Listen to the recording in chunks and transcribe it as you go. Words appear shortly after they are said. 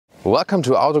Welcome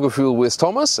to Autogefühl with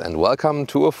Thomas and welcome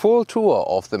to a full tour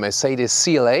of the Mercedes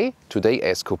CLA, today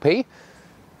as Coupé.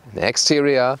 The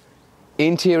exterior,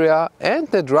 interior and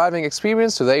the driving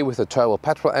experience today with the turbo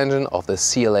petrol engine of the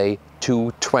CLA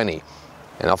 220.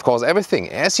 And of course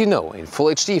everything, as you know, in full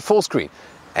HD, full screen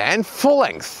and full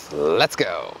length. Let's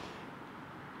go!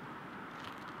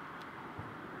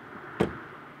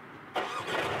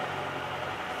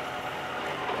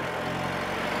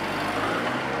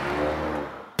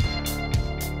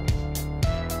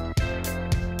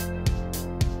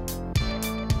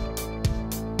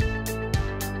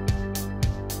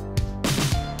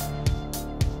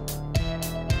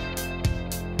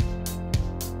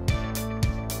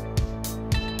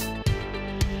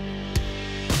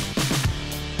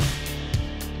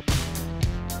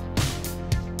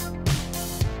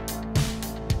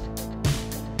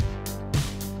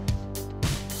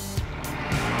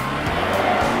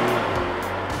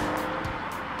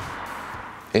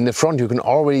 In the front you can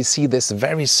already see this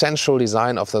very central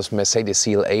design of the Mercedes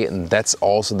CLA, and that's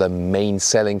also the main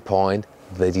selling point,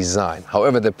 the design.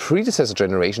 However, the predecessor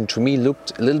generation to me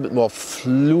looked a little bit more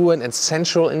fluent and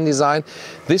central in design.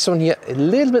 This one here a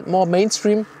little bit more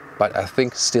mainstream, but I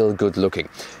think still good looking.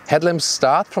 Headlamps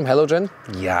start from halogen.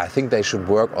 Yeah, I think they should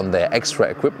work on their extra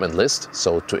equipment list,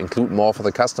 so to include more for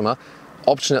the customer.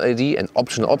 Optional LED and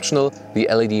optional, the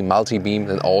LED multi-beam,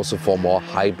 and also for more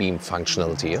high beam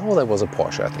functionality. Oh, that was a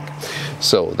Porsche, I think.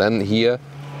 So then here,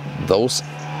 those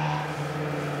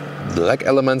black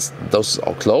elements, those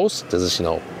are closed. This is,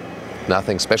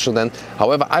 nothing special then.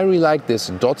 However, I really like this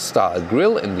dot style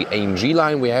grille in the AMG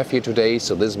line we have here today.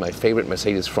 So this is my favorite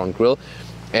Mercedes front grille.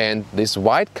 And this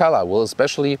white color will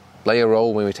especially play a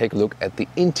role when we take a look at the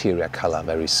interior color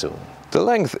very soon. The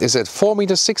length is at 4.69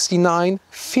 meters,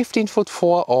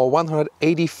 15'4" or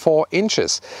 184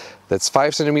 inches. That's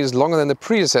 5 centimeters longer than the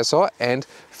predecessor and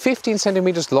 15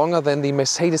 centimeters longer than the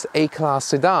Mercedes A-Class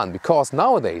sedan, because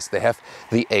nowadays they have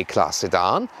the A-Class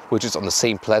sedan, which is on the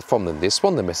same platform than this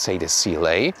one, the Mercedes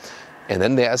CLA, and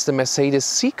then there's the Mercedes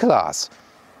C-Class.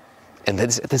 And that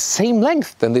is at the same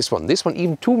length than this one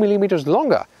even 2 millimeters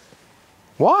longer.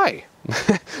 Why?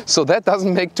 So that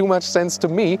doesn't make too much sense to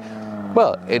me.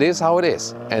 Well, it is how it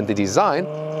is. And the design,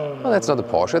 well, that's not a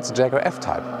Porsche, it's a Jaguar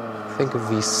F-Type. Think of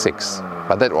V6,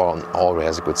 but that one already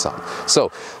has a good sound. So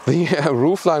the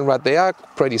roofline right there,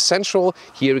 pretty central.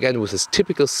 Here again with this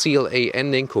typical CLA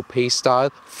ending, Coupé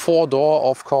style. 4-door,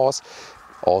 of course.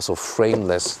 Also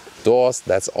frameless doors,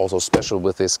 that's also special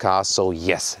with this car. So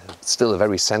yes, still a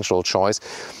very central choice.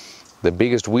 The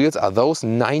biggest wheels are those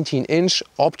 19-inch,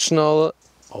 optional,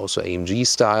 also AMG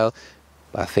style.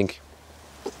 I think,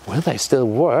 will they still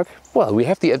work? Well, we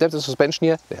have the adaptive suspension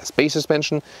here. There's base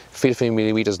suspension,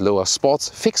 15mm lower sports,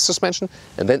 fixed suspension,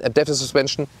 and then adaptive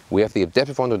suspension. We have the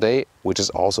adaptive one today, which is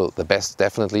also the best,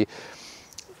 definitely.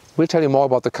 We'll tell you more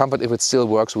about the comfort if it still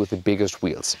works with the biggest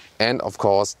wheels. And of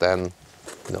course, then,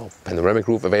 panoramic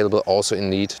roof available also in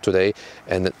need today,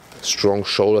 and strong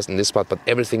shoulders in this part, but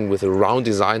everything with a round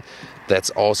design. That's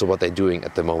also what they're doing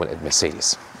at the moment at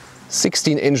Mercedes.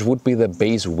 16-inch would be the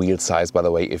base wheel size, by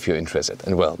the way, if you're interested.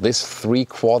 And well, this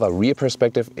 3/4 rear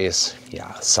perspective is,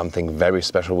 something very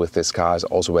special with this car. Is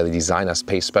also where the designers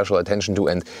pay special attention to,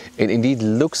 and it indeed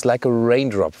looks like a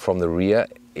raindrop from the rear.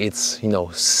 It's,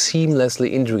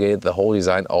 seamlessly integrated, the whole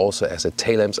design, also as the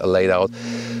tail lamps are laid out.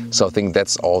 So I think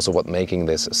that's also what making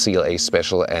this CLA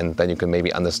special, and then you can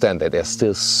maybe understand that there's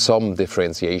still some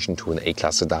differentiation to an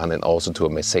A-Class sedan and also to a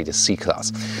Mercedes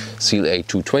C-Class. CLA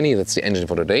 220, that's the engine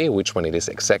for today. Which one it is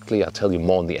exactly, I'll tell you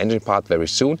more on the engine part very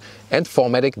soon. And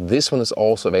 4Matic, this one is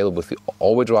also available with the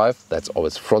all-wheel drive. That's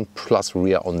always front plus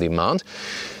rear on demand.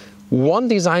 One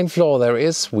design flaw there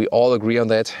is, we all agree on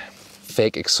that.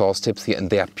 Fake exhaust tips here, and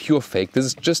they are pure fake. This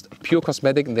is just pure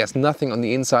cosmetic, and there's nothing on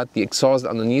the inside. The exhaust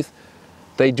underneath.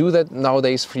 They do that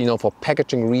nowadays, for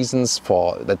packaging reasons,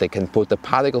 for that they can put the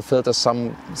particle filter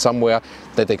somewhere,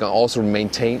 that they can also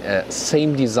maintain a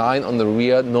same design on the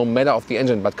rear, no matter of the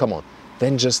engine. But come on,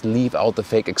 then just leave out the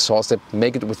fake exhaust tip,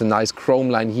 make it with a nice chrome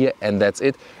line here, and that's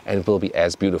it, and it will be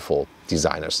as beautiful,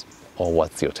 designers. Or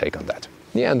what's your take on that?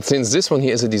 Yeah, and since this one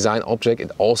here is a design object,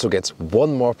 it also gets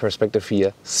one more perspective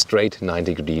here, straight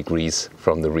 90 degrees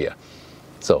from the rear.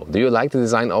 So, do you like the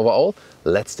design overall?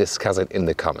 Let's discuss it in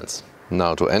the comments.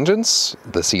 Now to engines.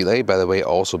 The CLA, by the way,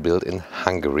 also built in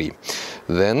Hungary.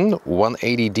 Then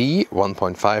 180D,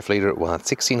 1.5 liter,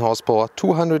 116 horsepower,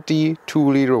 200D,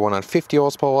 2 liter, 150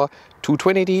 horsepower,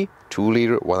 220D, 2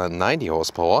 liter, 190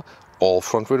 horsepower, all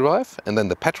front-wheel drive. And then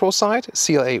the petrol side,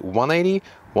 CLA 180,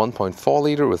 1.4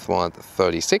 liter with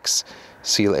 136,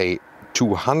 CLA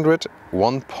 200,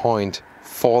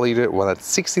 1.4 liter,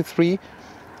 163,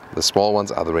 The small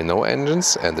ones are the Renault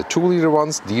engines, and the 2-liter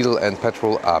ones, diesel and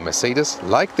petrol, are Mercedes,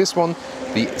 like this one,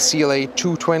 the CLA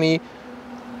 220,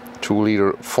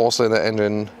 2-liter 4-cylinder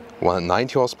engine,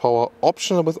 190 horsepower,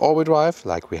 optional with all-wheel drive,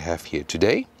 like we have here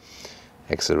today.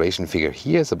 Acceleration figure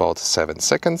here is about 7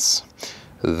 seconds.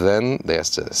 Then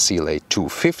there's the CLA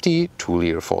 250,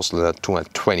 2-liter 4-cylinder,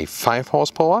 225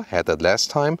 horsepower, had that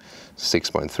last time,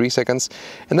 6.3 seconds.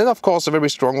 And then of course the very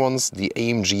strong ones, the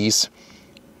AMGs,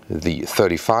 the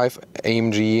 35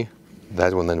 AMG,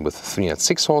 that one then with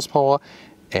 306 horsepower,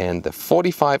 and the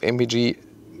 45 the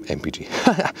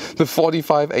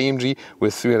 45 AMG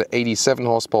with 387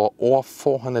 horsepower or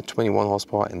 421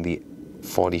 horsepower in the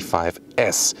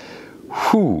 45S.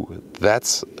 Whew,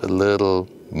 that's a little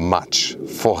much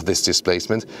for this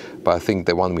displacement, but I think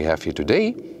the one we have here today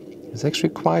is actually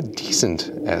quite decent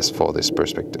as for this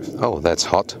perspective. Oh, that's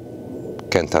hot.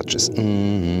 Can't touch this.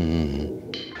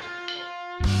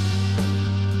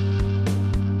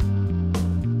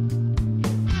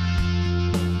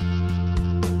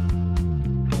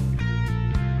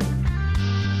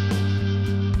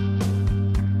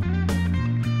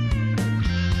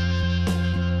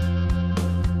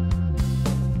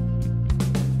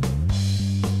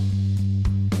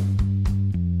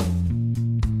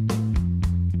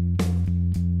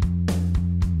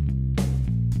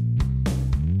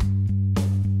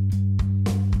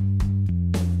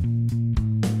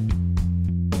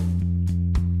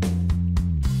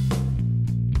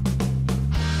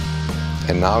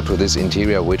 And now to this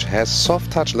interior, which has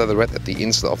soft touch leatherette at the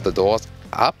inside of the doors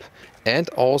up and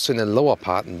also in the lower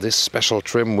part, in this special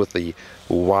trim with the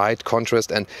white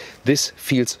contrast. And this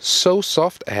feels so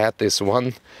soft. I had this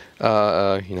one,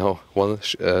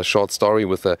 short story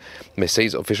with the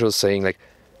Mercedes officials saying like,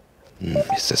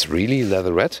 is this really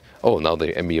leatherette? Oh, now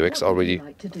the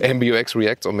MBUX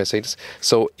reacts on Mercedes.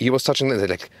 So he was touching it and they're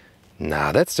like,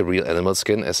 nah, that's the real animal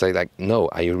skin. I say like, no,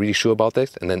 are you really sure about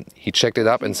that? And then he checked it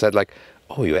up and said like,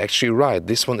 oh, you're actually right.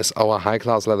 This one is our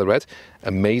high-class leatherette.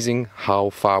 Amazing how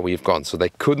far we've gone. So they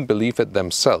couldn't believe it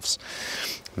themselves.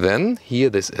 Then here,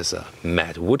 this is a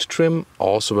matte wood trim,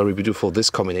 also very beautiful. This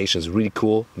combination is really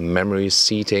cool. Memory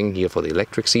seating here for the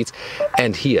electric seats.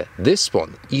 And here, this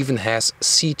one even has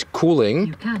seat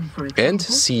cooling and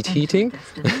seat heating.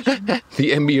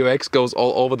 The MBUX goes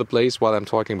all over the place while I'm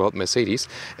talking about Mercedes.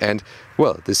 And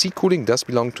well, the seat cooling does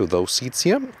belong to those seats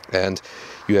here. And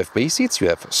you have base seats, you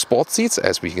have sport seats,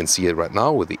 as we can see it right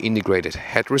now with the integrated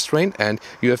head restraint. And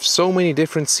you have so many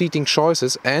different seating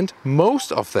choices, and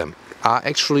most of them are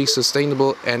actually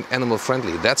sustainable and animal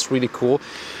friendly. That's really cool.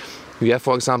 We have,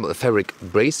 for example, a fabric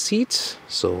brace seat,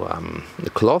 so the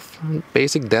cloth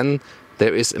basic. Then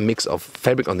there is a mix of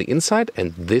fabric on the inside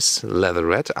and this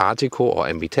leatherette, Artico or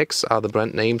MBTEX are the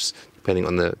brand names, depending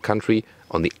on the country,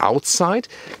 on the outside.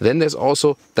 Then there's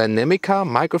also Dynamica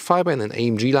microfiber and an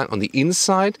AMG line on the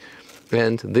inside,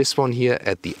 and this one here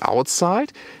at the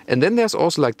outside. And then there's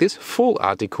also like this full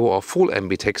Artico or full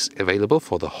MBTEX available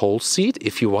for the whole seat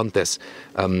if you want this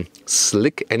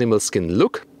slick animal skin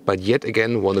look, but yet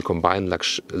again want to combine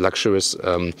luxurious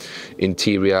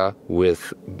interior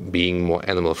with being more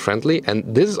animal friendly.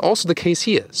 And this is also the case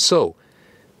here. So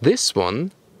this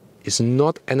one is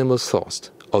not animal sourced,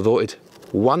 although it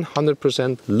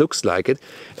 100% looks like it,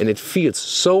 and it feels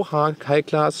so high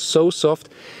class, so soft,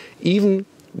 even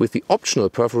with the optional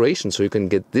perforation. So you can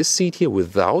get this seat here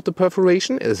without the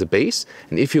perforation as a base,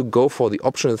 and if you go for the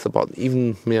option, it's about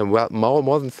even more than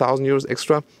 1,000 euros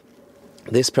extra.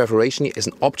 This perforation here is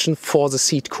an option for the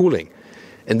seat cooling,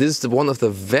 and this is one of the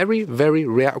very, very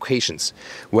rare occasions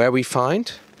where we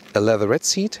find a leatherette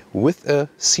seat with a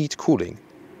seat cooling.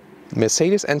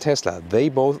 Mercedes and Tesla, they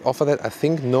both offer that. I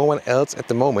think no one else at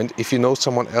the moment. If you know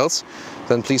someone else,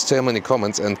 then please tell me in the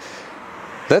comments. And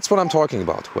that's what I'm talking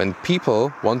about. When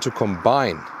people want to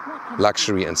combine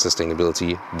luxury and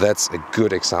sustainability, that's a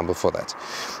good example for that.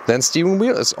 Then steering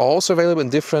wheel is also available in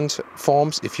different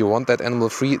forms. If you want that animal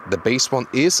free, the base one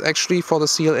is actually for the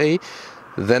CLA.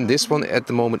 Then this one at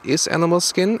the moment is animal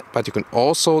skin, but you can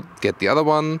also get the other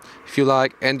one if you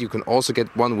like, and you can also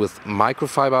get one with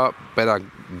microfiber, better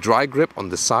dry grip on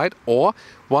the side, or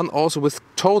one also with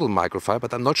total microfiber,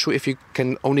 but I'm not sure if you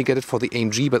can only get it for the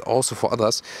AMG, but also for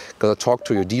others. Gotta talk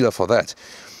to your dealer for that,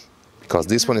 because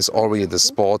this one is already the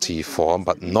sporty form,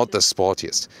 but not the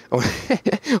sportiest.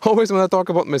 Always when I talk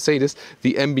about Mercedes,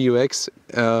 the MBUX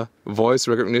voice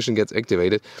recognition gets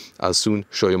activated. I'll soon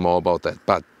show you more about that.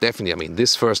 But definitely, I mean,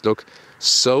 this first look,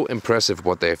 so impressive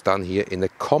what they've done here in a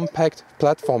compact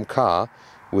platform car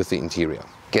with the interior.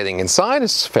 Getting inside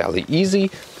is fairly easy,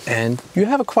 and you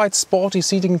have a quite sporty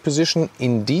seating position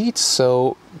indeed.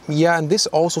 So yeah, and this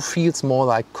also feels more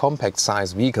like compact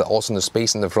size vehicle, also in the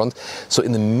space in the front. So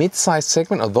in the mid-size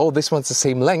segment, although this one's the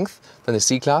same length than the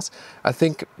C-Class, I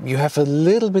think you have a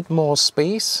little bit more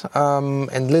space and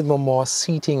a little more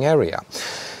seating area.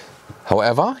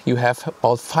 However, you have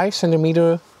about 5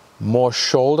 centimeters more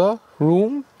shoulder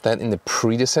room than in the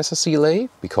predecessor CLA,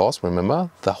 because remember,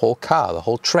 the whole car, the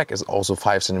whole track is also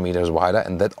 5 centimeters wider,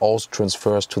 and that also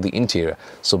transfers to the interior,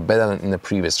 so better than in the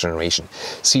previous generation.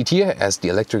 Seat here has the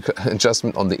electric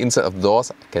adjustment on the inside of the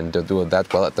doors. I can do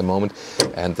that well at the moment,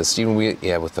 and the steering wheel,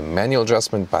 yeah, with the manual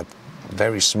adjustment, but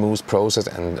very smooth process,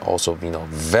 and also, you know,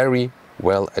 very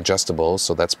well adjustable,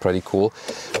 so that's pretty cool.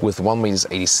 With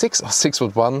 1.86 m or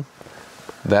 6'1",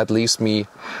 that leaves me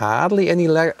hardly any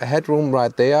headroom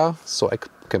right there, so I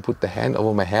can put the hand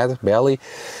over my head barely.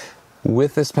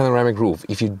 With this panoramic roof,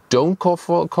 if you don't go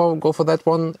for that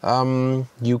one,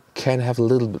 you can have a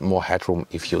little bit more headroom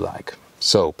if you like.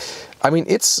 So, I mean,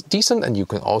 it's decent, and you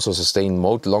can also sustain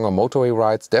longer motorway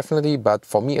rides, definitely. But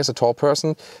for me as a tall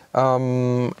person,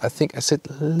 I think I sit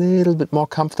a little bit more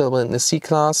comfortable in the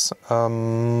C-Class.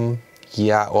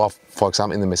 Yeah, or for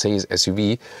example in the Mercedes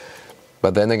SUV.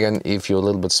 But then again, if you're a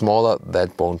little bit smaller,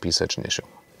 that won't be such an issue.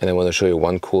 And I want to show you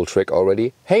one cool trick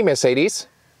already. Hey Mercedes!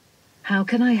 How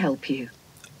can I help you?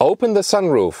 Open the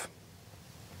sunroof.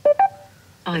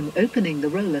 I'm opening the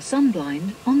roller sun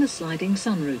blind on the sliding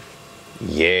sunroof.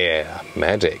 Yeah,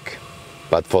 magic.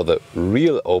 But for the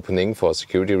real opening, for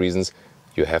security reasons,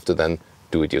 you have to then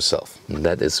do it yourself. And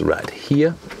that is right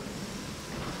here.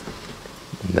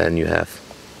 And then you have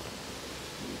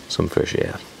some fresh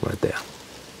air right there.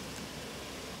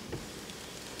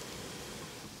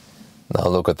 Now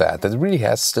look at that. That really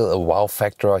has still a wow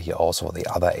factor. Here also for the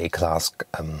other A-Class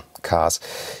cars.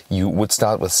 You would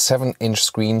start with 7-inch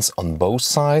screens on both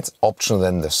sides. Optional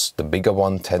then the bigger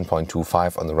one,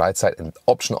 10.25 on the right side, and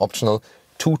optional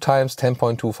 2 times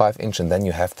 10.25 inch, and then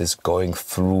you have this going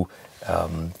through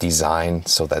design,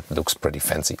 so that looks pretty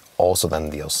fancy. Also then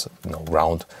those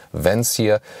round vents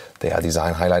here, they are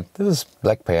design highlight. This is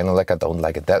black piano lacquer, I don't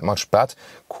like it that much, but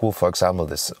cool. For example,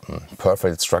 this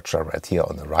perforated structure right here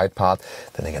on the right part.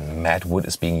 Then again, matte wood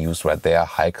is being used right there,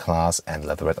 high class, and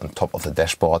leatherette on top of the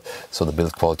dashboard. So the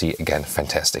build quality, again,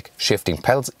 fantastic. Shifting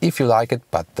pedals if you like it,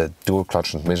 but the dual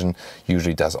clutch transmission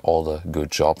usually does all the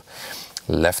good job.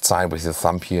 Left side with your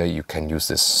thumb here, you can use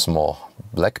this small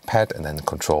black pad and then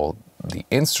control the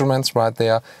instruments right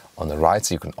there. On the right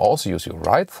side, you can also use your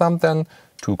right thumb then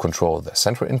to control the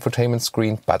central infotainment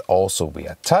screen, but also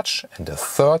via touch. And the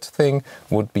third thing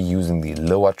would be using the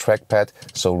lower trackpad,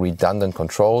 so redundant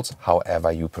controls,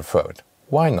 however you prefer it.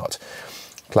 Why not?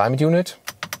 Climate unit,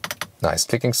 nice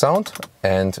clicking sound,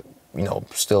 and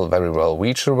still very well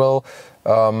reachable.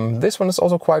 This one is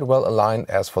also quite well aligned.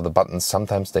 As for the buttons,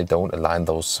 sometimes they don't align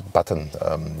those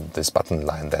this button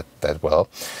line that well.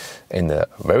 In the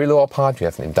very lower part, you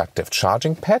have an inductive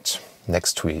charging pad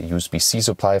next to a USB-C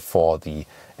supply for the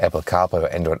Apple CarPlay or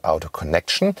Android Auto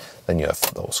connection. Then you have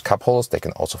those cup holders. They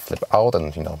can also flip out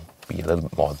and be a little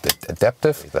bit more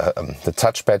adaptive. The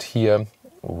touchpad here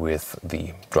with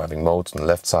the driving modes on the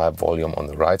left side, volume on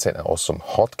the right side, and also some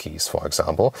hotkeys, for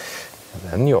example.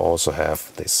 And then you also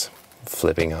have this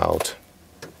flipping out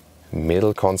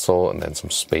middle console, and then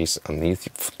some space underneath.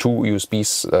 2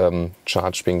 USB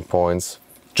charging points,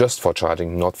 just for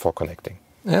charging, not for connecting.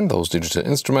 And those digital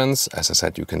instruments, as I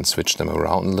said, you can switch them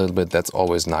around a little bit. That's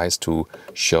always nice to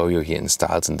show you here in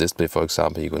styles and display. For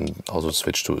example, you can also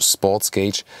switch to a sports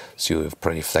gauge, so you're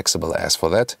pretty flexible as for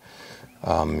that.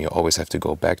 You always have to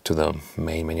go back to the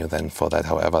main menu then for that.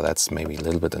 However, that's maybe a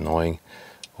little bit annoying.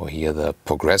 Or here the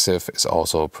progressive is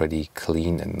also pretty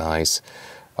clean and nice.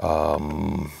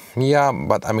 Yeah,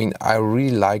 but I mean, I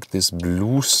really like this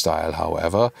blue style,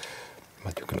 however.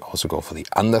 But you can also go for the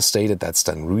understated, that's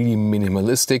then really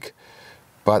minimalistic.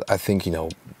 But I think,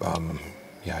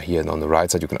 yeah, here on the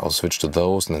right side, you can also switch to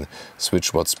those and then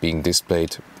switch what's being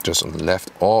displayed just on the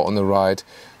left or on the right.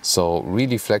 So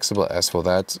really flexible as for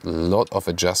that. A lot of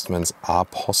adjustments are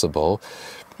possible.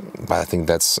 But I think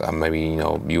that's maybe,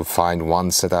 you find one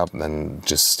setup and then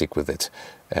just stick with it.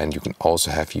 And you can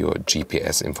also have your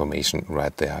GPS information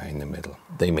right there in the middle.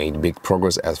 They made big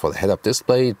progress as for the head-up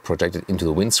display, projected into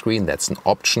the windscreen. That's an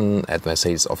option at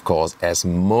Mercedes, of course, as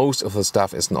most of the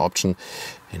stuff is an option.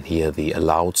 And here the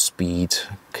allowed speed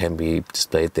can be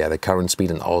displayed there, the current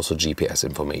speed, and also GPS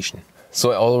information.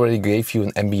 So I already gave you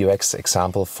an MBUX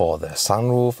example for the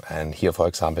sunroof. And here, for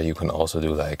example, you can also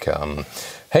do like,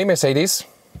 hey Mercedes.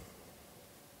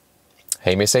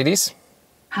 Hey Mercedes.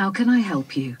 How can I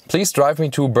help you? Please drive me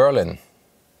to Berlin.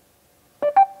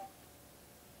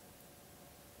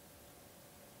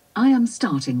 confirm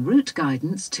starting route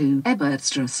guidance to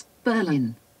Ebertstrasse,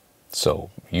 Berlin. So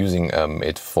using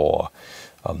it for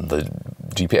the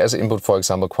GPS input, for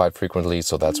example, quite frequently,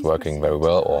 so that's working very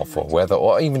well, or for weather,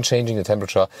 or even changing the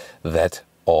temperature, that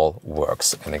all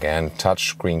works. And again, touch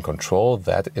screen control,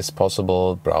 that is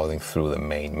possible, browsing through the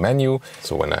main menu.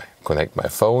 So when I connect my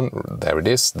phone, there it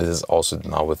is. This is also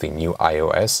now with the new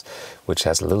iOS, which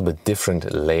has a little bit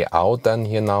different layout than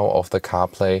here now of the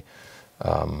CarPlay.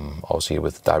 Also here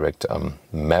with direct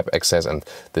map access, and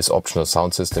this optional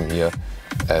sound system here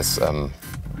as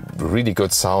really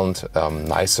good sound,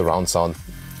 nice surround sound.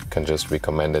 Can just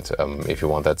recommend it if you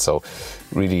want that. So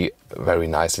really very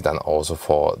nicely done also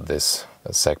for this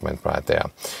segment right there.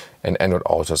 And Android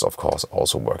Auto is of course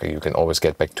also working. You can always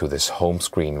get back to this home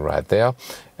screen right there.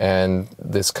 And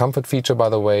this comfort feature, by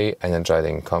the way,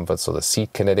 energizing comfort, so the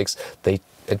seat kinetics, they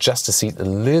adjust the seat a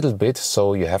little bit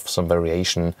so you have some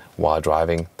variation while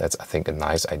driving. That's, I think, a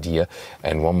nice idea.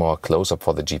 And one more close-up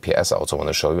for the GPS I also want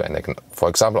to show you. And I can, for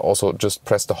example, also just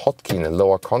press the hotkey in the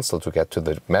lower console to get to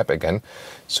the map again.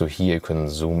 So here you can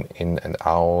zoom in and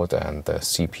out, and the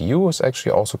CPU is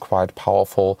actually also quite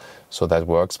powerful, so that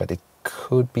works, but it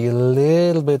could be a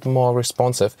little bit more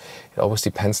responsive. It always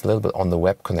depends a little bit on the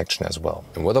web connection as well.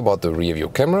 And what about the rear view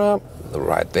camera?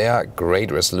 Right there,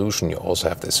 great resolution. You also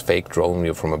have this fake drone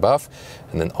view from above,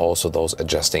 and then also those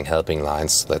adjusting helping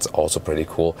lines. That's also pretty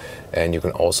cool. And you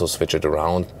can also switch it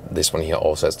around. This one here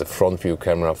also has the front view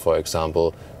camera, for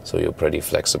example, so you're pretty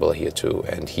flexible here too.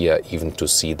 And here even to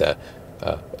see the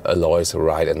alloys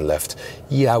right and left.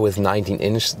 Yeah, with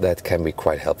 19-inch, that can be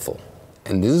quite helpful.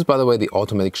 And this is, by the way, the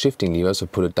automatic shifting lever, so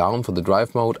put it down for the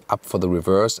drive mode, up for the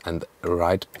reverse, and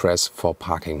right press for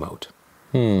parking mode.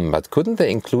 But couldn't they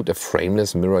include a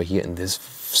frameless mirror here in this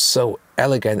so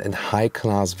elegant and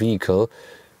high-class vehicle?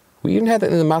 We even had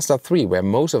it in the Mazda 3, where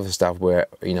most of the stuff were,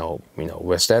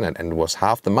 were standard, and it was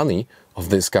half the money of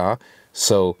this car.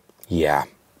 So yeah,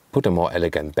 put a more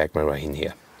elegant back mirror in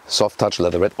here. Soft touch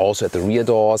leatherette also at the rear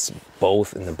doors,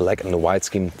 both in the black and the white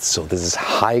scheme. So this is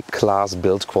high-class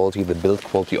build quality. The build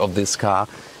quality of this car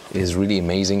is really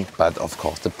amazing, but of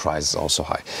course the price is also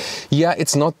high. Yeah,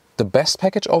 it's not the best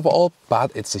package overall,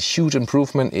 but it's a huge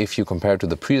improvement if you compare it to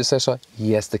the predecessor.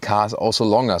 Yes, the car is also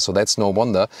longer, so that's no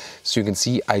wonder. So you can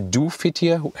see I do fit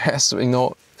here, who has,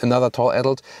 another tall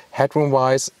adult.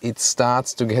 Headroom-wise, it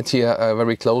starts to get here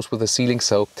very close with the ceiling,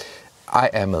 so I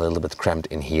am a little bit cramped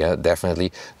in here,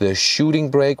 definitely. The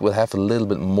shooting brake will have a little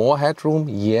bit more headroom,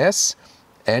 yes.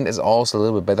 And is also a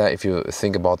little bit better if you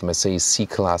think about the Mercedes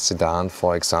C-Class sedan,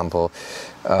 for example.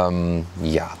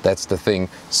 Yeah, that's the thing.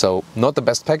 So not the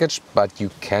best package, but you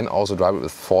can also drive it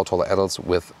with 4 taller adults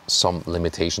with some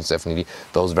limitations, definitely.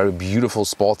 Those very beautiful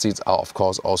sport seats are, of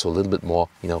course, also a little bit more,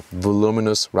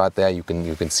 voluminous right there. You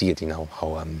can see it,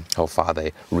 how far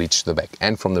they reach the back.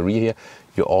 And from the rear here,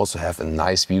 you also have a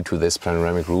nice view to this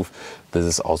panoramic roof. This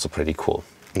is also pretty cool.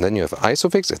 And then you have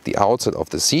ISOFIX at the outside of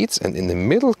the seats, and in the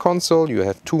middle console you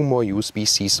have 2 more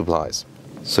USB-C supplies.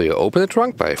 So you open the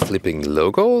trunk by flipping the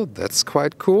logo, that's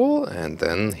quite cool, and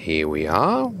then here we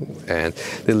are. And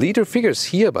the liter figures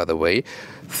here, by the way,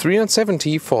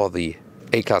 370 for the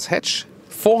A-Class hatch,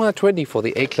 420 for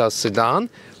the A-Class sedan,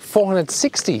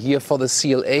 460 here for the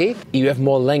CLA. You have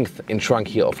more length in trunk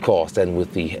here, of course, than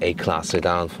with the A-Class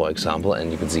sedan, for example, and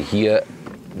you can see here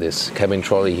this cabin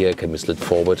trolley here can be slid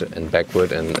forward and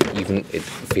backward, and even it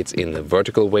fits in the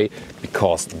vertical way,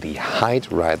 because the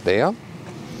height right there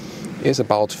is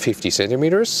about 50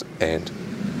 centimeters and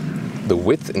the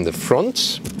width in the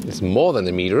front is more than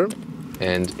a meter.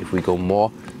 And if we go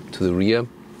more to the rear,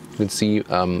 you can see,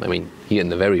 here in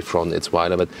the very front it's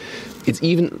wider, but it's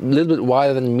even a little bit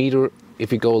wider than a meter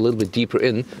if you go a little bit deeper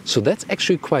in. So that's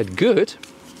actually quite good.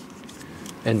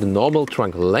 And the normal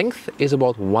trunk length is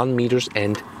about 1 meter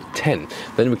and 10.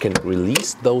 Then we can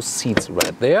release those seats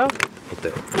right there, put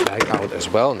the bag out as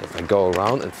well. And if I go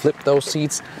around and flip those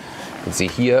seats, you can see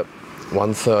here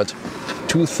 1/3,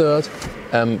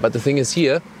 2/3. But the thing is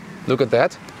here, look at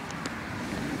that.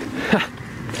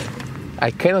 I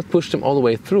cannot push them all the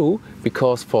way through,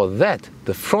 because for that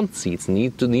the front seats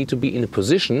need to be in a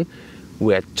position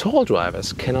where tall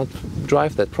drivers cannot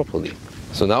drive that properly.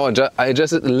 So now I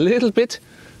adjusted a little bit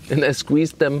and I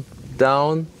squeezed them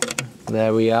down.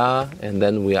 There we are, and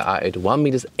then we are at 1.80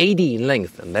 meters in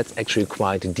length, and that's actually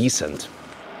quite decent.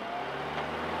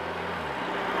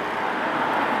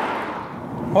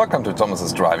 Welcome to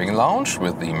Thomas's Driving Lounge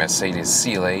with the Mercedes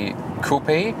CLA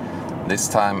Coupé, this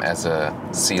time as a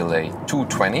CLA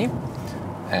 220.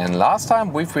 And last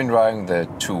time we've been driving the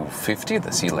 250,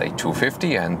 the CLA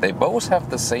 250, and they both have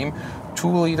the same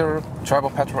 2-liter turbo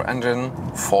petrol engine,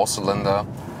 4-cylinder.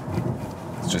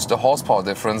 It's just a horsepower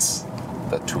difference.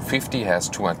 The 250 has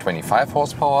 225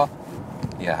 horsepower.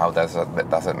 Yeah, how does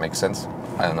that make sense?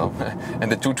 I don't know.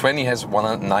 And the 220 has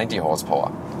 190 horsepower.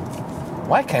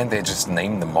 Why can't they just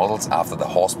name the models after the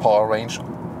horsepower range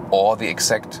or the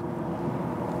exact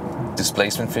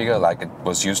displacement figure like it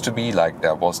was used to be, like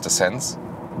there was the sense?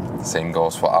 Same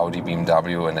goes for Audi,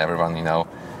 BMW and everyone, you know.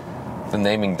 The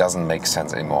naming doesn't make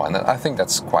sense anymore, and I think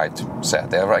that's quite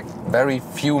sad. There are like very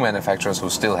few manufacturers who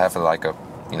still have like a,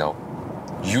 you know,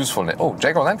 useful name. Oh,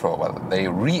 Jaguar Land Rover, well, they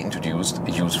reintroduced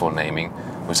useful naming.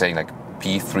 We're saying like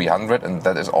P300, and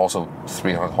that is also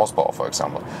 300 horsepower, for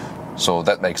example. So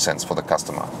that makes sense for the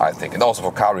customer, I think, and also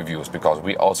for car reviewers, because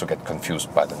we also get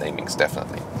confused by the namings,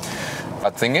 definitely.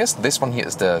 But thing is, this one here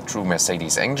is the true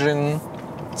Mercedes engine.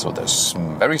 So there's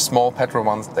very small petrol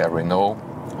ones, they're Renault.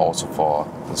 Also for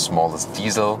the smallest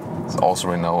diesel, it's also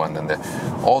Renault, and then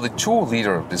all the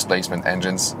 2-liter displacement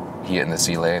engines here in the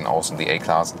CLA and also in the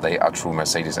A-Class, they are true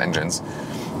Mercedes engines.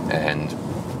 And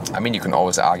I mean, you can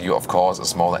always argue, of course, a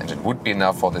smaller engine would be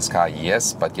enough for this car,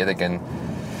 yes, but yet again,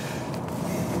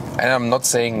 and I'm not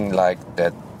saying like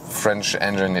that French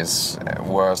engine is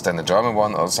worse than the German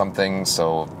one or something,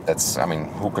 so that's, I mean,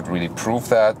 who could really prove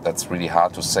that? That's really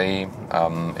hard to say,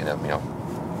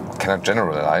 cannot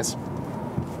generalize.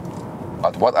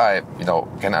 But what I,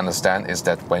 can understand is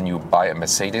that when you buy a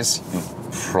Mercedes, you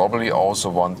probably also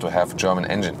want to have a German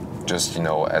engine, just,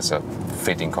 as a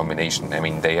fitting combination. I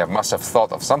mean, they must have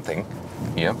thought of something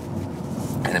here,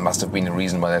 and it must have been a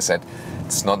reason why they said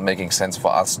it's not making sense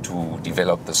for us to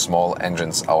develop the small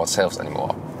engines ourselves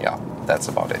anymore. Yeah, that's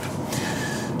about it.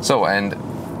 So, and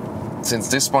since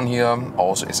this one here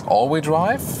also is all-wheel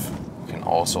drive, you can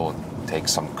also take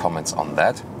some comments on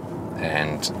that.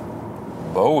 And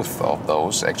both of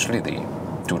those, actually, the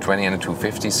 220 and the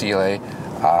 250 CLA,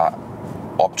 are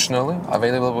optionally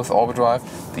available with all-wheel drive.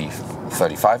 The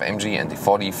 35 MG and the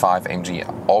 45 MG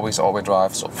are always all-wheel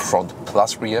drive, so front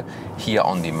plus rear, here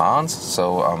on demand.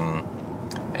 So,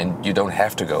 and you don't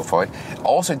have to go for it.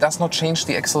 Also, it does not change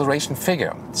the acceleration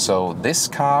figure. So this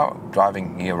car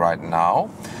driving here right now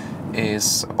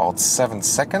is about 7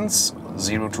 seconds,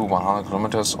 0 to 100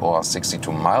 kilometers or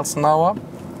 62 miles an hour.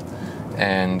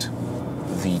 And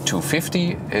the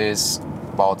 250 is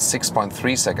about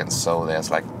 6.3 seconds, so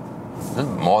there's like a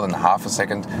little more than half a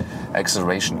second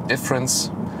acceleration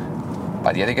difference.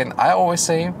 But yet again, I always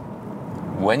say,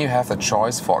 when you have the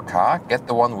choice for a car, get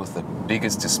the one with the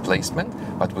biggest displacement,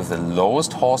 but with the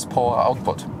lowest horsepower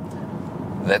output.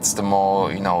 That's the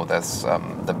more, that's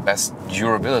the best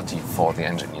durability for the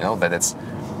engine, that it's,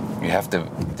 you have the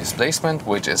displacement,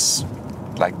 which is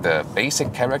like the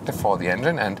basic character for the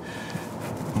engine, and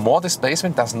more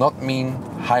displacement does not mean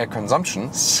higher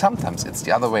consumption. Sometimes it's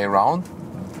the other way around.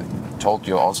 I told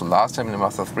you also last time in the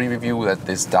Mazda 3 review that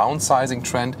this downsizing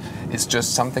trend is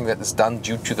just something that is done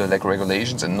due to the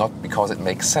regulations and not because it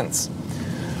makes sense.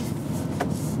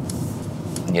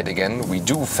 And yet again, we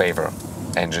do favor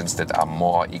engines that are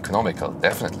more economical,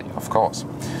 definitely, of course.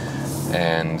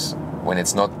 And when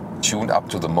it's not tuned up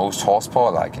to the most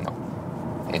horsepower, like,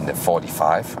 in the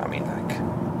 45, I mean,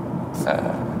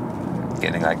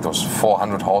 getting like those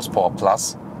 400 horsepower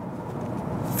plus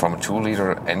from a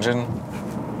 2-liter engine,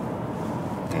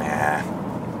 nah,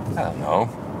 I don't know.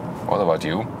 What about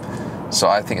you? So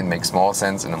I think it makes more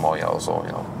sense in a more also,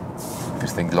 if you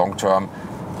think long term,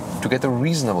 to get a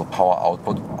reasonable power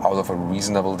output out of a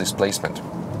reasonable displacement.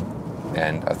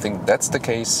 And I think that's the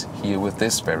case here with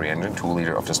this very engine,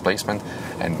 2-liter of displacement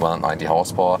and 190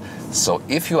 horsepower. So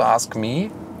if you ask me,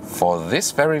 for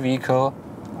this very vehicle,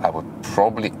 I would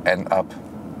probably end up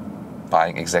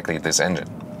buying exactly this engine.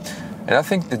 And I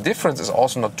think the difference is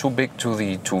also not too big to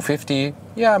the 250.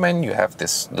 Yeah, I mean, you have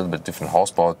this little bit different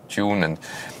horsepower tune, and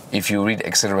if you really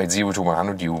accelerate 0 to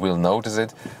 100, you will notice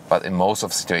it. But in most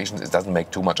of the situations, it doesn't make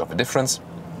too much of a difference.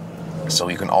 So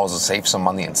you can also save some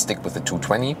money and stick with the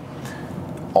 220.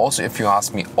 Also, if you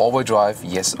ask me all-wheel drive,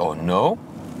 yes or no,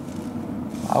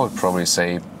 I would probably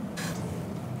say,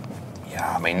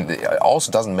 yeah, I mean, it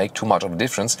also doesn't make too much of a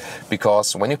difference,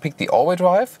 because when you pick the all-wheel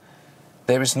drive,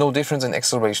 there is no difference in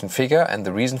acceleration figure, and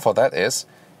the reason for that is,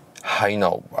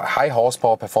 high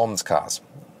horsepower performance cars,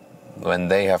 when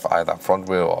they have either front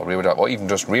wheel or rear wheel drive, or even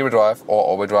just rear wheel drive or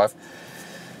all-wheel drive,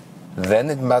 then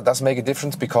it does make a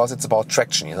difference, because it's about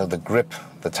traction, the grip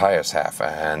the tires have.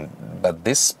 But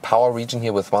this power region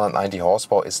here with 190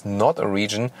 horsepower is not a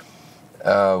region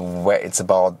where it's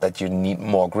about that you need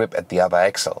more grip at the other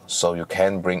axle. So you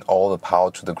can bring all the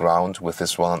power to the ground with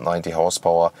this 190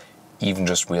 horsepower, even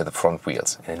just rear the front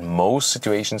wheels. And in most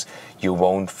situations, you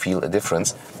won't feel a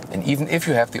difference. And even if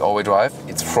you have the all-wheel drive,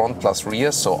 it's front plus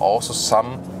rear, so also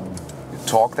some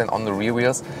torque than on the rear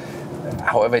wheels.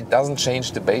 However, it doesn't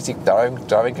change the basic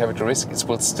driving characteristics. It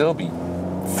will still be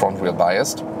front wheel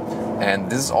biased. And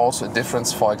this is also a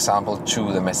difference, for example,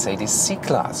 to the Mercedes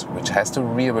C-Class, which has the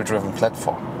rear wheel driven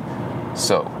platform.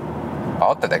 So,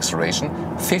 about that acceleration,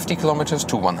 50 kilometers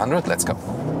to 100, let's go.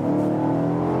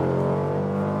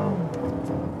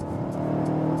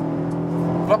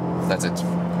 That's it.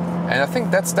 And I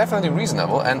think that's definitely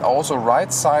reasonable and also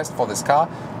right-sized for this car.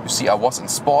 You see, I was in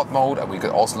sport mode, and we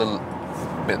got also a little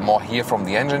bit more here from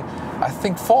the engine. I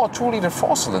think for a 2-liter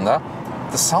 4-cylinder,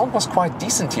 the sound was quite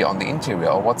decent here on the interior.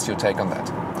 Or what's your take on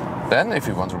that? Then, if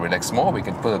you want to relax more, we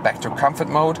can put it back to comfort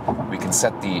mode. We can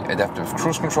set the adaptive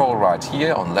cruise control right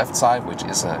here on the left side, which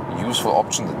is a useful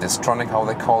option, the Distronic, how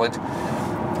they call it.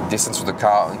 Distance to the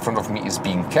car in front of me is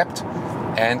being kept.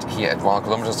 And here at 100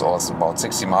 kilometers or about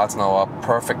 60 miles an hour,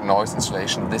 perfect noise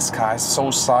insulation. This car is so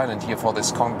silent here for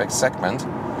this compact segment.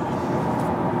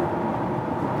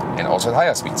 And also at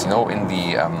higher speeds. You know, in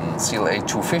the CLA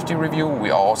 250 review,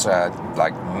 we also had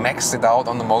like maxed it out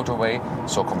on the motorway.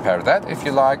 So compare that if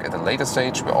you like. At a later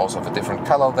stage, we also have a different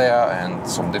color there and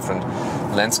some different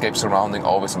landscape surrounding,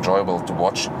 always enjoyable to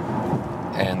watch.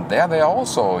 And there they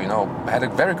also, you know, had a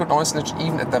very good noise insulation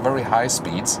even at the very high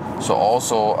speeds. So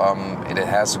also it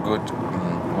has a good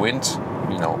wind,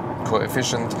 you know,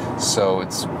 coefficient. So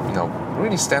it's, you know,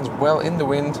 really stands well in the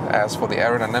wind. As for the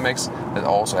aerodynamics, that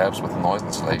also helps with noise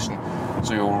insulation.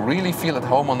 So you really feel at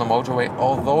home on the motorway,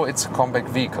 although it's a compact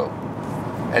vehicle.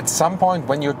 At some point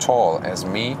when you're tall, as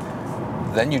me,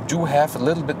 then you do have a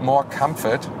little bit more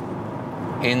comfort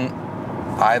in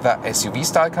either SUV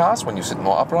style cars when you sit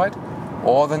more upright,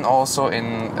 or then also in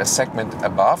a segment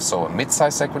above, so a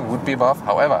mid-size segment would be above.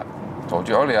 However, I told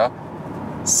you earlier,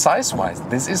 size-wise,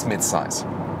 this is mid-size.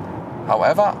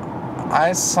 However,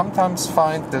 I sometimes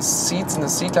find the seats in the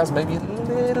C-Class maybe a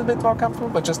little bit more comfortable,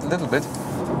 but just a little bit.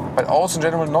 But also in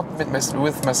general, not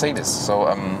with Mercedes. So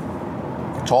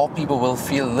tall people will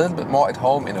feel a little bit more at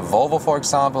home in a Volvo, for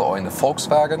example, or in the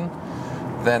Volkswagen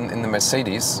than in the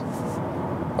Mercedes.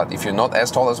 But if you're not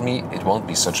as tall as me, it won't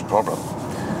be such a problem.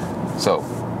 So,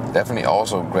 definitely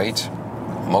also great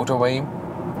motorway.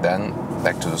 Then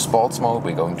back to the sports mode,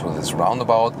 we're going to this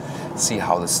roundabout, see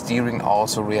how the steering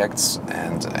also reacts.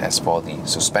 And as for the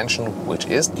suspension, which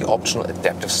is the optional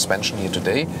adaptive suspension here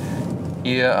today,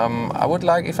 here I would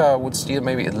like if I would steer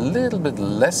maybe a little bit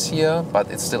less here,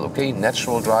 but it's still okay,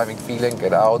 natural driving feeling,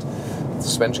 get out. The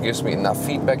suspension gives me enough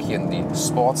feedback here in the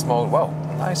sports mode. Wow,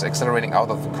 nice accelerating out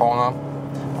of the corner.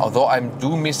 Although I'm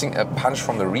missing a punch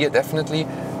from the rear, definitely.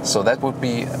 So that would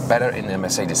be better in a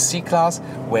Mercedes C-Class,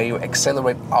 where you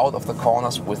accelerate out of the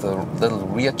corners with a little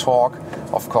rear torque,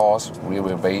 of course, rear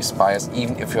wheel bias,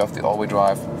 even if you have the all-wheel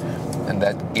drive, and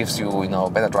that gives you, you know,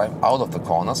 better drive out of the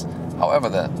corners. However,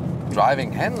 the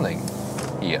driving handling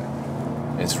here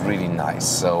is really nice.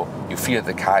 So you feel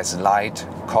the car is light,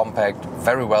 compact,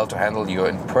 very well to handle. You're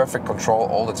in perfect control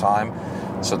all the time.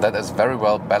 So that is very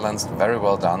well balanced, very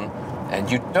well done. And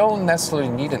you don't necessarily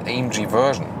need an AMG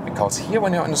version, because here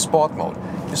when you're in the sport mode,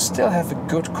 you still have a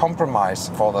good compromise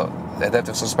for the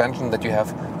adaptive suspension, that you have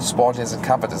sportiness and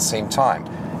comfort at the same time.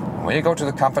 When you go to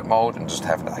the comfort mode and just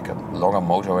have like a longer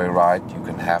motorway ride, you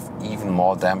can have even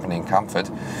more dampening comfort.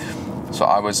 So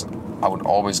I would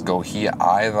always go here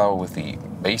either with the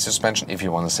base suspension if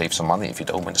you want to save some money, if you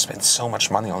don't want to spend so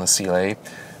much money on the CLA,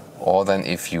 or then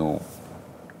if you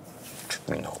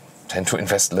know, tend to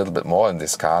invest a little bit more in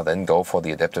this car, then go for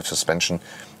the adaptive suspension,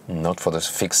 not for the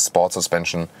fixed sport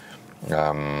suspension,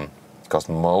 because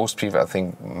most people, I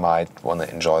think, might want to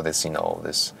enjoy this, you know,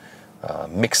 this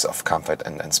mix of comfort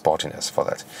and sportiness for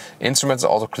that. Instruments are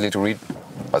also clear to read,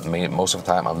 but most of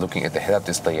the time I'm looking at the head-up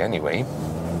display anyway.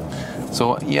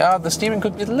 So yeah, the steering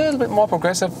could be a little bit more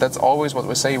progressive. That's always what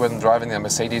we say when driving the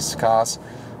Mercedes cars.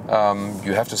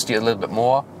 You have to steer a little bit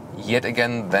more. Yet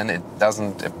again, then it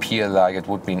doesn't appear like it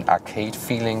would be an arcade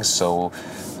feeling, so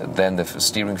then the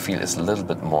steering feel is a little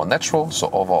bit more natural. So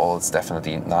overall, it's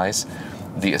definitely nice.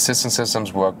 The assistance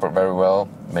systems work very well.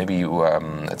 Maybe you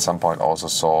at some point also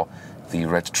saw the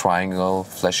red triangle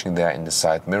flashing there in the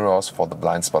side mirrors for the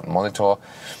blind spot monitor.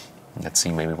 Let's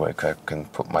see, maybe where I can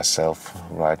put myself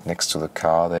right next to the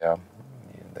car there.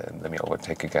 Let me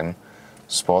overtake again.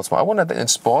 Sports mode. I wonder that in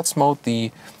sports mode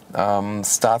the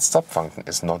start-stop function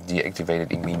is not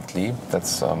deactivated immediately.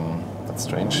 That's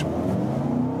strange.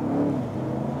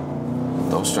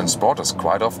 Those transporters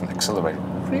quite often accelerate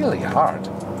really hard.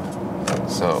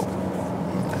 So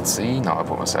let's see. Now I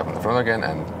put myself in the front again,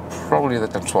 and probably the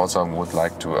transporter would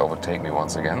like to overtake me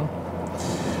once again.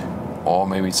 Or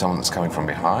maybe someone is coming from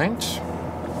behind.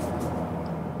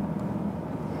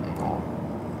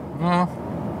 No.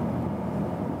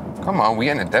 come on, we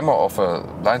in a demo of a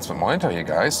blind spot monitor here,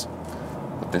 guys.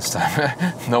 But this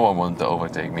time, no one wanted to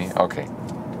overtake me. Okay,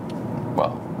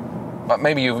 well, but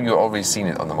maybe you've already seen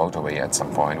it on the motorway at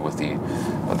some point with the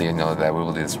you know, there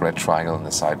will be this red triangle in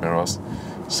the side mirrors.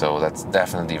 So that's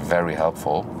definitely very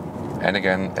helpful. And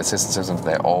again, assistance systems,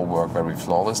 they all work very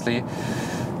flawlessly.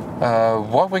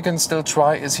 What we can still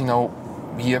try is, you know,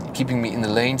 here keeping me in the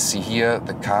lane. See here,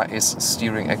 the car is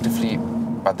steering actively,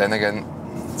 but then again,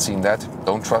 seeing that,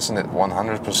 don't trust in it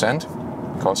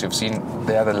 100%, because you've seen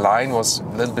there the line was a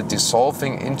little bit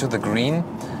dissolving into the green,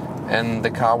 and the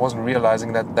car wasn't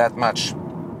realizing that much.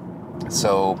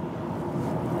 So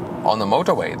on the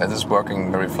motorway, that is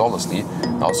working very flawlessly.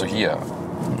 Also here,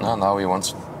 now he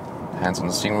wants hands on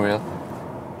the steering wheel.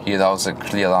 Here that was a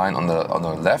clear line on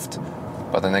the left,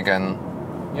 but then again,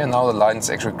 yeah, now the line is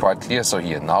actually quite clear. So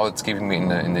here, now it's keeping me in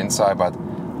the inside, but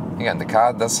again, the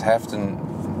car does have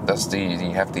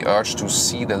the urge to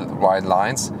see the right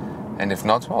lines, and if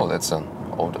not, oh, that's an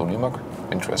old Unimog.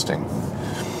 Interesting.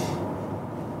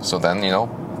 So then, you know,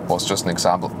 was just an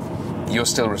example. You're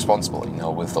still responsible, you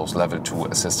know, with those level 2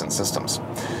 assistance systems.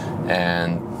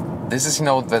 And this is, you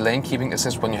know, the lane keeping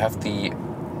assist when you have the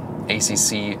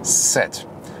ACC set.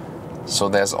 So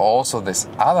there's also this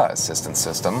other assistance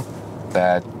system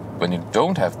that when you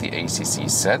don't have the ACC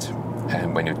set,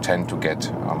 and when you tend to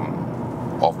get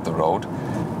off the road,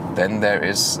 then there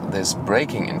is this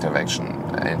braking intervention,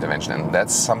 and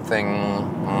that's something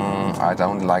I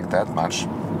don't like that much.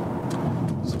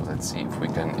 So let's see if we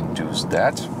can induce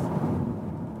that.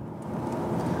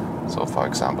 So for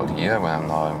example here, when I'm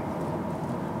now,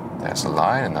 there's a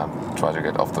line and I'm trying to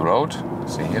get off the road.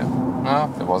 See here?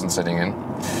 No, it wasn't setting in.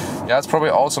 Yeah, it's probably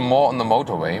also more on the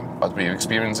motorway, but we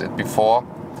experienced it before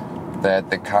that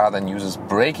the car then uses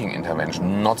braking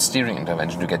intervention, not steering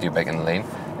intervention, to get you back in the lane.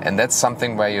 And that's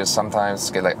something where you sometimes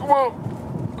get like, whoa,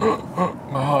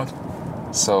 my heart.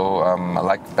 So I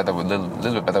like better, a little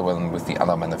bit better with the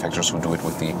other manufacturers who do it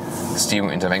with the steering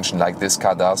intervention like this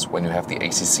car does when you have the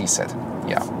ACC set.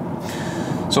 Yeah.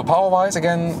 So power-wise,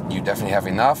 again, you definitely have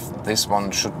enough. This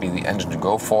one should be the engine to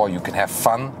go for. You can have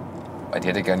fun, but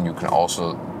yet again, you can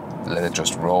also let it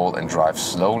just roll and drive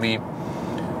slowly.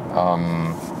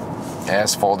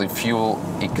 As for the fuel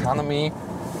economy,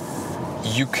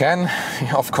 you can,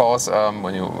 of course,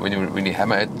 when you really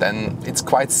hammer it, then it's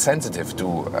quite sensitive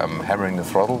to hammering the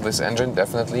throttle, this engine,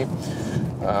 definitely.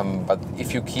 But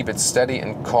if you keep it steady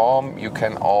and calm, you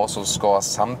can also score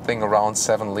something around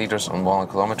 7 liters on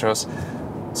 100 kilometers.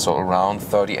 So around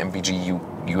 30 mpg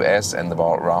US and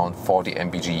about around 40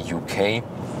 mpg UK.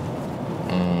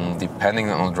 Depending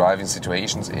on driving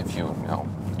situations, if you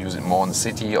use it more in the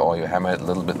city or you hammer it a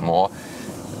little bit more,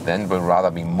 then it will rather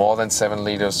be more than 7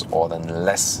 liters or then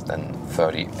less than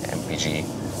 30 mpg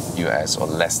US or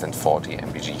less than 40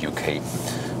 mpg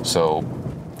UK. So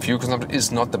fuel consumption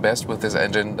is not the best with this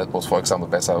engine. That was, for example,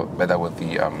 better with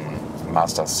the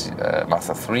Mazda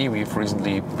 3 we've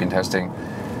recently been testing,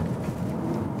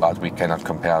 but we cannot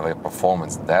compare the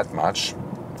performance that much.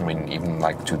 I mean, even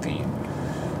like to the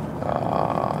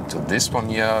to this one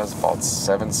here, it's about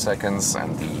 7 seconds,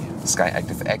 and the Sky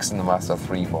Active X in the Mazda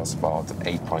 3 was about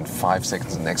 8.5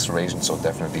 seconds in acceleration, so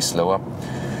definitely slower.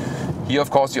 Here, of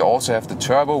course, you also have the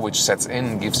turbo, which sets in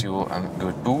and gives you a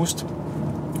good boost.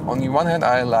 On the one hand,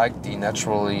 I like the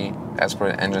naturally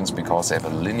aspirated engines because they have a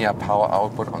linear power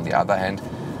output. On the other hand,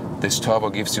 this turbo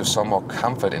gives you some more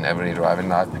comfort in everyday driving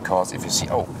life, because if you see,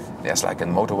 oh, there's like a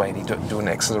motorway, you need to do an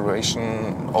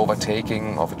acceleration,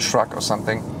 overtaking of a truck or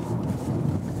something,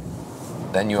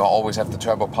 then you always have the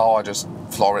turbo power, just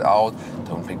floor it out,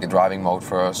 don't pick the driving mode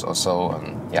first or so,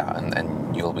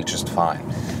 and you'll be just fine.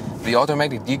 The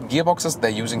automatic gearboxes they're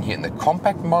using here in the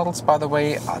compact models, by the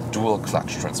way, are dual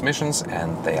clutch transmissions,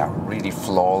 and they are really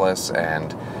flawless,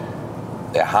 and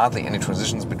there are hardly any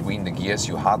transitions between the gears,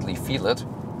 you hardly feel it.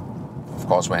 Of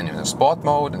course, when you're in a sport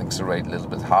mode and accelerate a little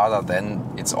bit harder, then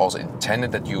it's also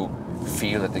intended that you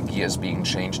feel that the gear is being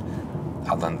changed.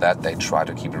 Other than that, they try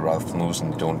to keep it rather smooth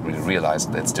and you don't really realize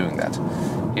that it's doing that.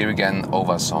 Here again,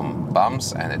 over some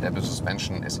bumps, and adaptive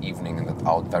suspension is evening it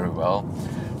out very well.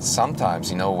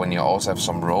 Sometimes, when you also have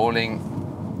some rolling,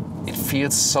 it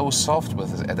feels so soft with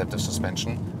this adaptive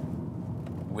suspension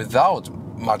without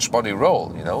much body roll.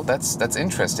 That's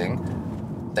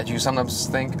interesting, that you sometimes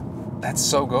think, that's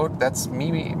so good, that's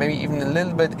maybe even a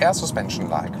little bit air suspension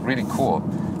like, really cool.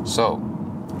 So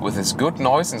with this good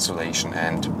noise insulation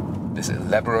and this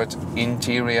elaborate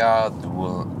interior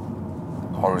dual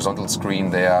horizontal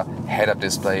screen there, head-up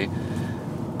display,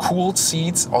 cooled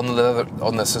seats on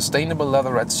the sustainable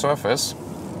leatherette surface,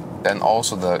 then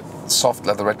also the soft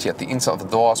leatherette here at the inside of the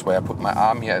doors where I put my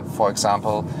arm here, for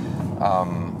example,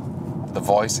 the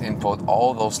voice input,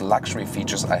 all those luxury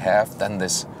features I have, then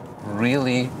this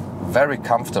really very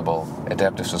comfortable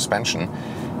adaptive suspension,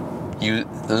 you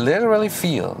literally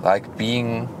feel like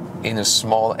being in a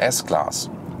small S-Class.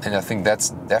 And I think that's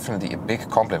definitely a big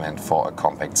compliment for a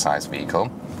compact size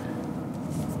vehicle.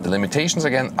 The limitations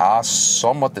again are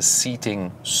somewhat the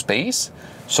seating space,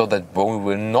 so that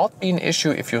will not be an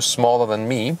issue if you're smaller than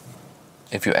me.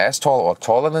 If you're as tall or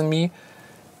taller than me,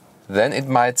 then it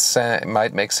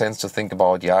might make sense to think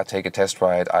about, yeah, take a test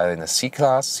ride either in a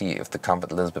C-Class, see if the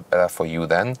comfort a little bit better for you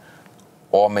then,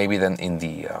 or maybe then in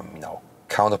the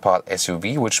counterpart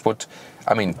SUV, which would,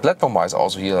 I mean, platform-wise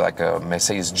also here like a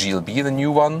Mercedes GLB, the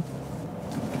new one.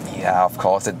 Yeah, of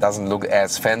course, it doesn't look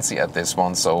as fancy as this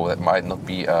one, so that might not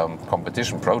be a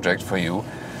competition project for you.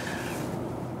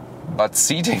 But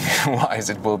seating-wise,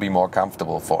 it will be more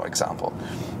comfortable, for example.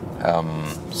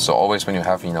 So always when you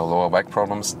have, lower back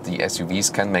problems, the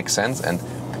SUVs can make sense. And,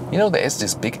 there is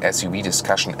this big SUV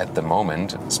discussion at the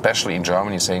moment, especially in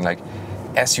Germany, saying like,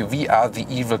 SUV are the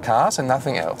evil cars and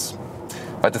nothing else.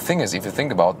 But the thing is, if you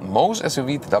think about most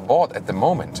SUVs that are bought at the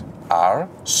moment are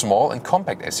small and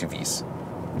compact SUVs.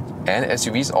 And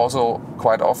SUVs also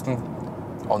quite often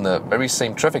on the very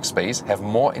same traffic space have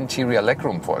more interior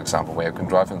legroom, for example, where you can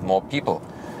drive with more people.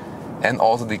 And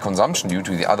also the consumption due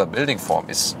to the other building form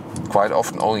is quite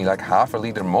often only like half a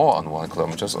liter more on 1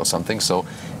 kilometer or something. So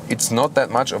it's not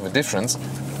that much of a difference.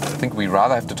 I think we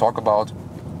rather have to talk about,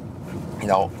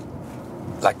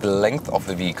 like the length of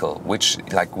the vehicle,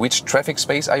 which traffic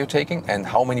space are you taking and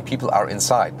how many people are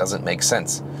inside? Does it make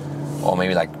sense? Or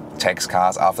maybe like tax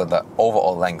cars after the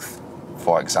overall length,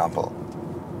 for example.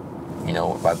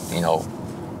 But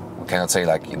we cannot say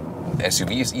like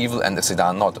SUV is evil and the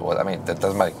sedan not. Well, I mean, that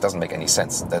doesn't make any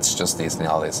sense. That's just this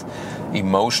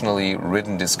emotionally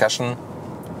ridden discussion,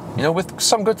 with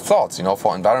some good thoughts,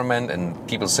 for environment and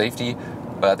people's safety,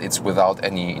 but it's without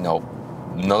any,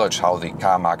 knowledge how the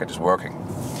car market is working.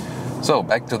 So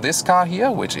back to this car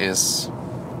here, which is,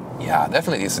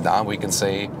 definitely a sedan. We can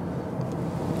say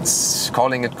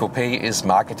calling it coupe is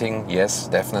marketing. Yes,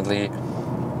 definitely.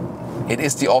 It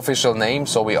is the official name,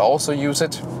 so we also use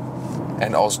it.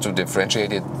 And also to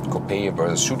differentiate it, coupe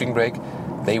versus shooting brake.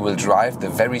 They will drive the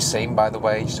very same, by the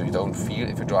way, so you don't feel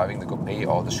if you're driving the coupe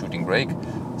or the shooting brake.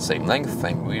 Same length,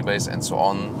 same wheelbase and so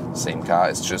on. Same car,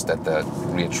 it's just that the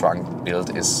rear trunk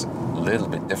build is a little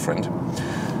bit different.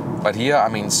 But here, I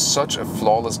mean, such a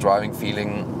flawless driving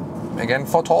feeling. Again,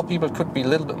 for tall people, it could be a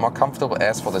little bit more comfortable.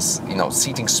 As for this,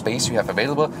 seating space you have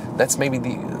available, that's maybe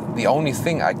the only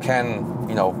thing I can,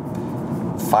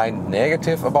 find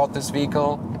negative about this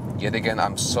vehicle. Yet again,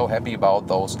 I'm so happy about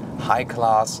those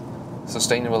high-class,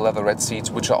 sustainable leatherette seats,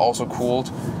 which are also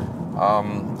cooled.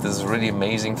 This is really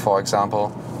amazing, for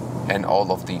example, and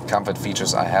all of the comfort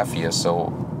features I have here.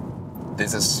 So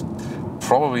this is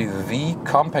probably the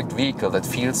compact vehicle that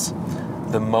feels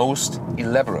the most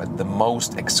elaborate, the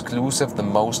most exclusive, the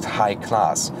most high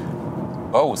class.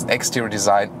 Both exterior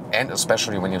design and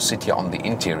especially when you sit here on the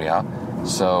interior.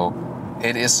 So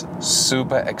it is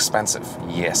super expensive,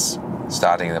 yes.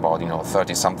 Starting at about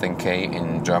 30-something K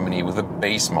in Germany with a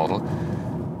base model.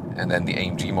 And then the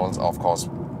AMG models are of course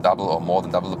double or more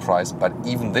than double the price. But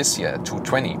even this year at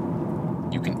 220,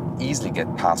 you can easily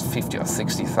get past 50 or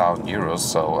 60,000 euros.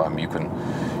 So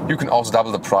you can also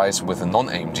double the price with a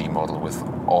non-AMG model with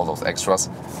all those extras.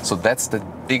 So that's the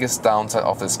biggest downside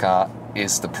of this car,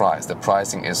 is the price. The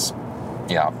pricing is,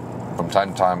 from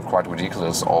time to time quite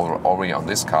ridiculous already on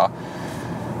this car.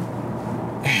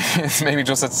 It's maybe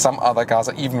just that some other cars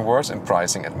are even worse in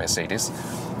pricing at Mercedes.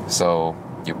 So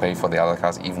you pay for the other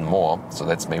cars even more. So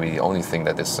that's maybe the only thing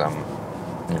that is,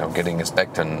 getting us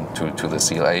back to the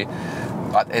CLA.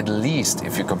 But at least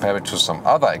if you compare it to some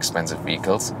other expensive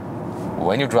vehicles,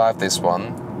 when you drive this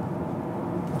one,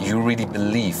 you really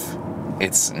believe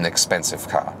it's an expensive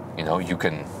car. You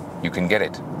can get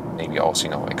it. Maybe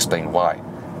also, explain why.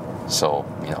 So,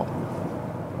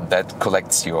 that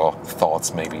collects your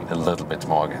thoughts maybe a little bit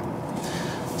more again.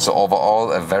 So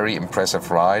overall, a very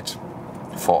impressive ride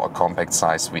for a compact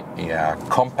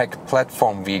compact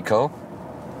platform vehicle.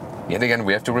 Yet again,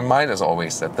 we have to remind us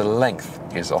always that the length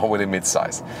is already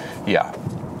mid-size.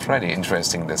 Pretty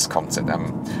interesting, this concept.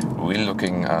 I'm really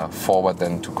looking forward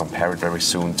then to compare it very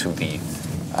soon to the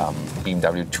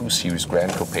BMW 2 Series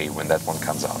Grand Coupe when that one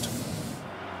comes out.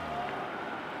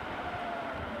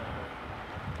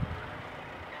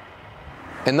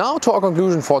 And now to our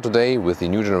conclusion for today with the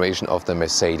new generation of the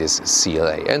Mercedes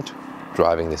CLA and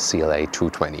driving the CLA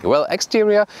 220. Well,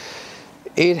 exterior,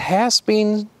 it has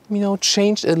been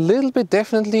changed a little bit.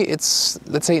 Definitely, it's,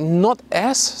 let's say, not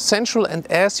as central and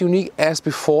as unique as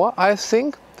before, I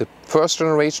think. The first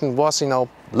generation was, a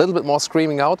little bit more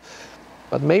screaming out,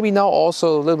 but maybe now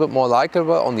also a little bit more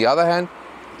likable. On the other hand,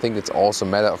 I think it's also a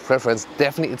matter of preference.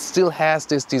 Definitely, it still has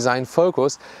this design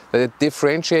focus that it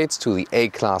differentiates to the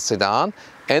A-Class sedan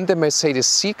and the Mercedes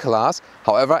C-Class.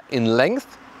 However, in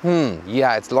length,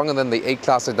 yeah, it's longer than the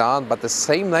A-Class sedan, but the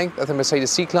same length as the Mercedes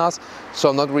C-Class, so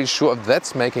I'm not really sure if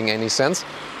that's making any sense.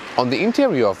 On the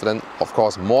interior, then, of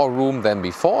course, more room than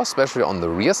before, especially on the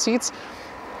rear seats.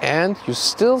 And you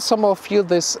still somehow feel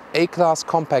this A-Class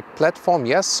compact platform,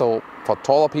 yes, so for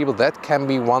taller people that can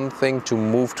be one thing to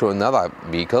move to another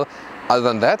vehicle. Other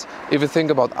than that, if you think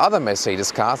about other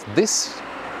Mercedes cars, this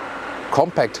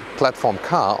compact platform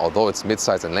car, although it's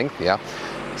mid-size in length, yeah,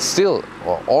 still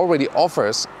or already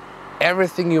offers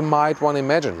everything you might want to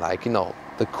imagine, like,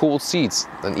 the cool seats,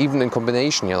 and even in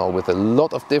combination, with a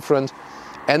lot of different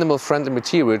animal-friendly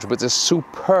materials, which is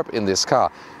superb in this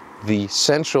car. The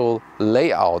central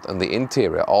layout and the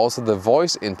interior, also the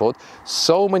voice input,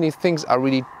 so many things are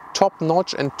really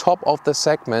top-notch and top of the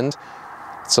segment.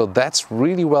 So that's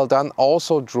really well done.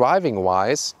 Also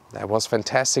driving-wise, that was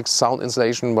fantastic. Sound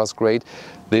installation was great.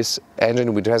 This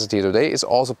engine we tested here today is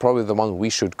also probably the one we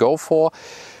should go for.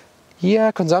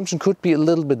 Yeah, consumption could be a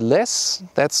little bit less.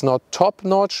 That's not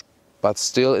top-notch, but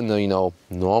still in a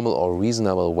normal or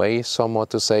reasonable way, somewhat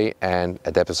to say. And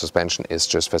adaptive suspension is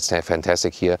just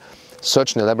fantastic here.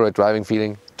 Such an elaborate driving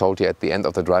feeling. Told you at the end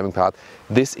of the driving part.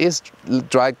 This is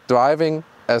driving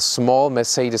a small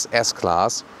Mercedes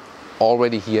S-Class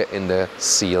already here in the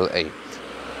CLA.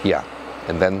 Yeah,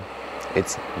 and then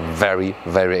it's very,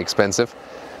 very expensive.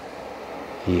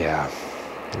 Yeah,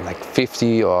 like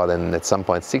 50 or then at some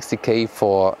point 60K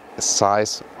for a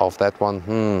size of that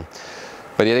one.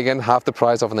 But yet again, half the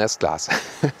price of an S-Class.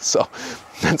 So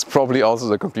that's probably also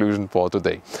the conclusion for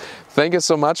today. Thank you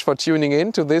so much for tuning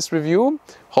in to this review.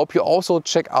 Hope you also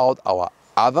check out our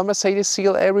other Mercedes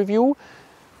CLA review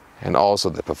and also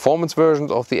the performance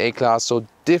versions of the A-Class. So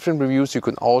different reviews you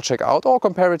can all check out or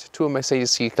compare it to a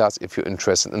Mercedes C-Class if you're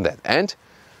interested in that. And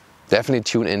definitely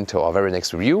tune in to our very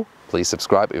next review. Please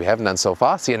subscribe if you haven't done so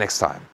far. See you next time.